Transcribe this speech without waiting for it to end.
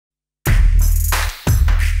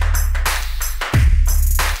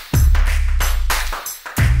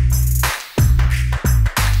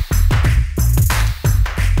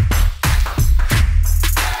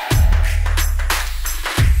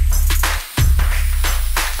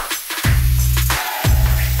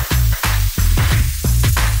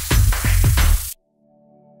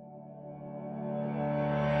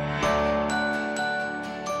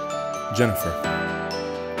Jennifer.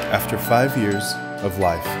 After 5 years of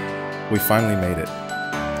life, we finally made it.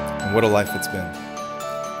 And what a life it's been.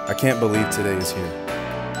 I can't believe today is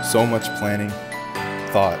here. So much planning,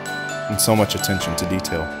 thought, and so much attention to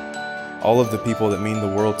detail. All of the people that mean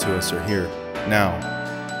the world to us are here, now,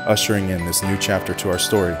 ushering in this new chapter to our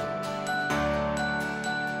story.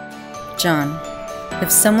 John,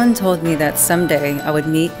 if someone told me that someday I would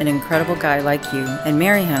meet an incredible guy like you and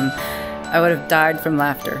marry him, I would have died from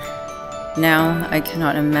laughter. Now, I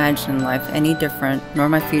cannot imagine life any different, nor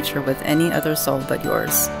my future with any other soul but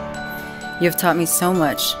yours. You have taught me so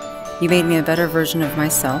much. You made me a better version of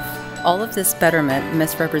myself. All of this betterment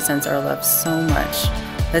misrepresents our love so much.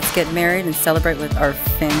 Let's get married and celebrate with our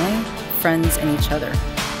family, friends, and each other.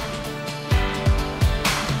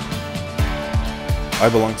 I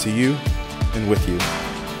belong to you and with you.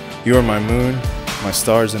 You are my moon, my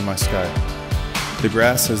stars, and my sky. The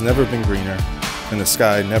grass has never been greener, and the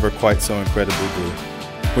sky never quite so incredibly blue.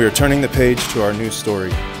 We are turning the page to our new story,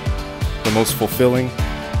 the most fulfilling,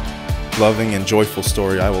 loving, and joyful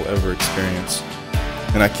story I will ever experience.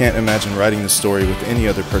 And I can't imagine writing this story with any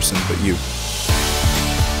other person but you.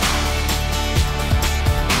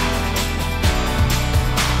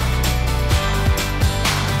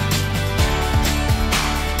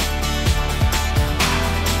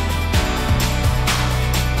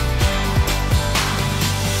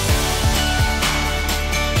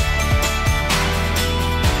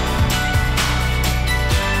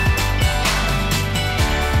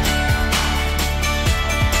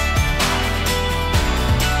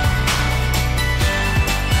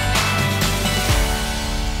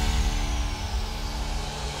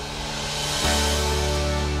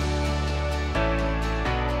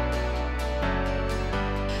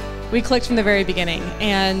 We clicked from the very beginning,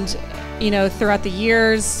 and throughout the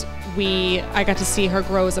years, I got to see her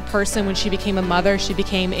grow as a person. When she became a mother, she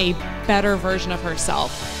became a better version of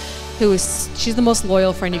herself. She's the most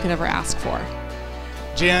loyal friend you could ever ask for.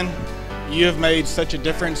 Jen, you have made such a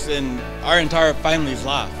difference in our entire family's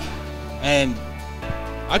life, and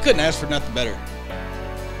I couldn't ask for nothing better.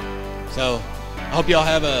 So I hope y'all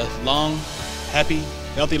have a long, happy,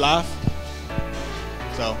 healthy life.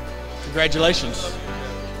 So congratulations.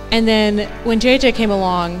 And then when JJ came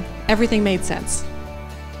along, everything made sense.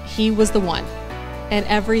 He was the one, and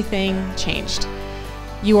everything changed.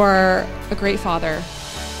 You are a great father.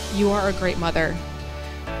 You are a great mother.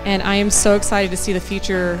 And I am so excited to see the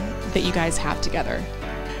future that you guys have together.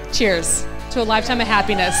 Cheers to a lifetime of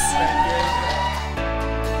happiness.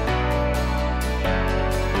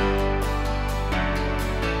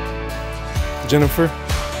 Jennifer,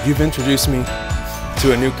 you've introduced me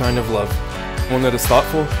to a new kind of love. One that is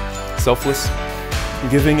thoughtful, selfless,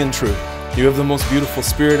 giving, and true. You have the most beautiful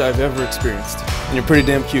spirit I've ever experienced, and you're pretty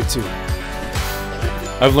damn cute too.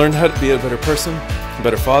 I've learned how to be a better person, a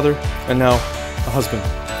better father, and now a husband,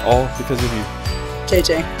 all because of you.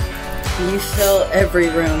 JJ, you fill every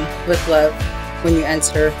room with love when you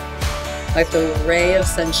enter, like the ray of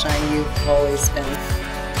sunshine you've always been.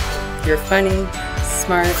 You're funny,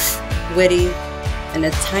 smart, witty, and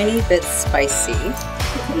a tiny bit spicy.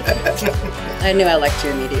 I knew I liked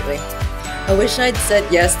you immediately. I wish I'd said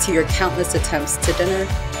yes to your countless attempts to dinner,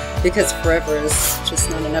 because forever is just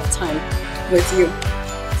not enough time with you.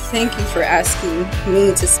 Thank you for asking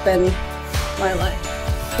me to spend my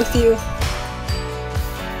life with you.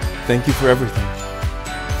 Thank you for everything.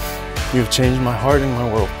 You have changed my heart and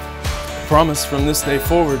my world. I promise from this day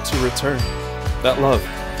forward to return that love.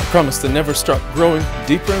 I promise to never stop growing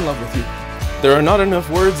deeper in love with you. There are not enough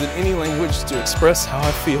words in any language to express how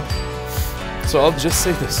I feel. So I'll just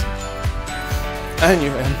say this. And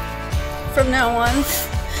you, Em. From now on,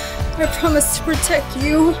 I promise to protect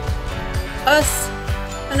you, us,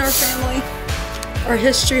 and our family. Our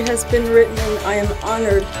history has been written, and I am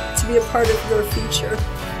honored to be a part of your future.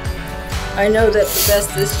 I know that the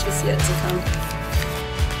best is just yet to come.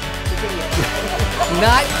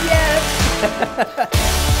 Not yet!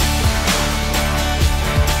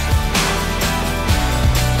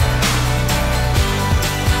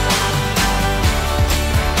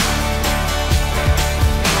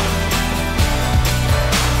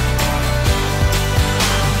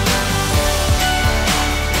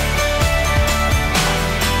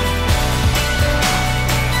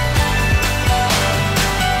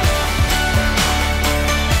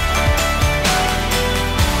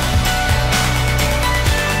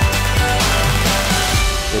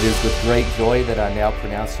 It is with great joy that I now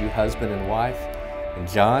pronounce you husband and wife. And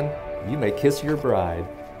John, you may kiss your bride.